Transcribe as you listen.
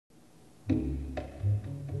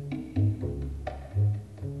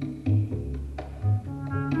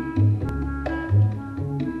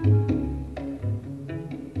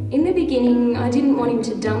In the beginning, I didn't want him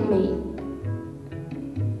to dump me.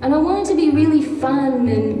 And I wanted to be really fun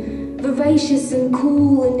and vivacious and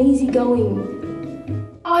cool and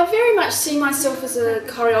easygoing. I very much see myself as a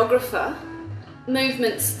choreographer.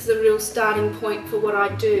 Movement's the real starting point for what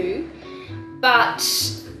I do, but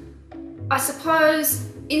I suppose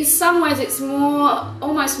in some ways it's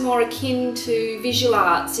almost more akin to visual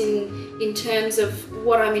arts in terms of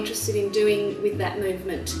what I'm interested in doing with that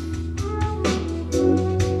movement.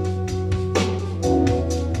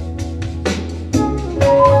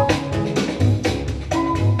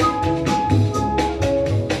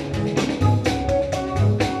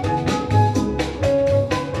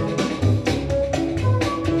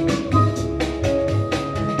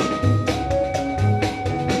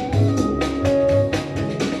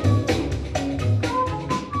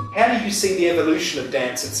 How do you see the evolution of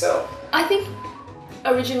dance itself? I think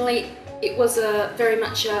originally it was very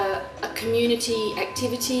much a community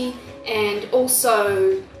activity and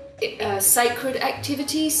also a sacred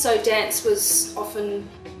activity, so dance was often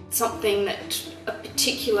something that a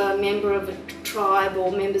particular member of a tribe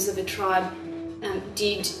or members of a tribe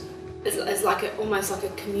did as like almost like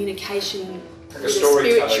a communication like with a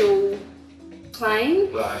spiritual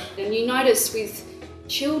plane. Right. And you notice with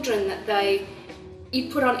children that you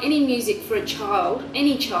put on any music for a child,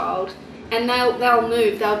 any child, and they'll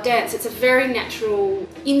move, they'll dance. It's a very natural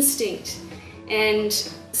instinct, and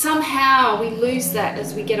somehow we lose that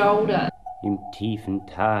as we get older. Im tiefen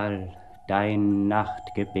Tal dein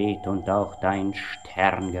Nachtgebet und auch dein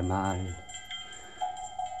Sterngemahl.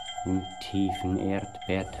 Im tiefen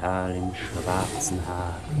Erdbeertal im schwarzen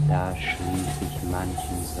Haar, da schlief ich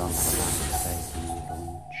manchen Sommer lang bei dir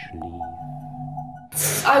und schlief.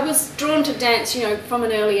 I was drawn to dance, from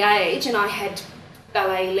an early age, and I had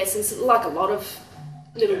ballet lessons, like a lot of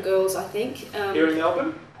little girls, I think. Here in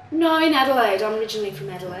Melbourne? No, in Adelaide. I'm originally from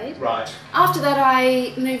Adelaide. Right. After that,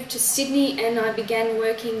 I moved to Sydney and I began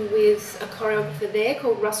working with a choreographer there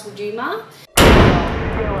called Ros Warby. 0, 9, 6,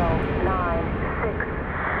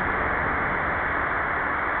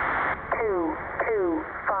 2, 2,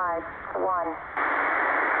 5, 1.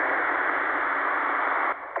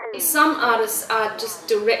 Some artists are just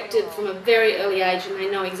directed from a very early age and they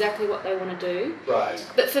know exactly what they want to do. Right.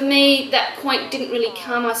 But for me, that point didn't really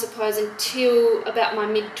come, I suppose, until about my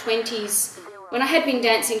mid-20s, when I had been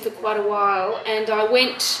dancing for quite a while, and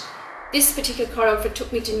this particular choreographer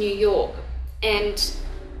took me to New York, and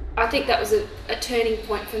I think that was a turning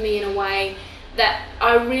point for me in a way, that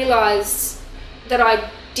I realised that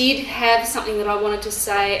I did have something that I wanted to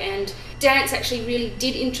say, and dance actually really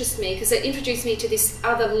did interest me because it introduced me to this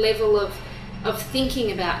other level of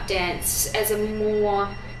thinking about dance as a more,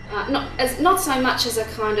 not so much as a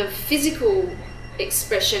kind of physical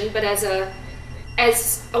expression, but as a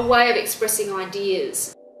way of expressing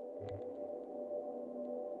ideas.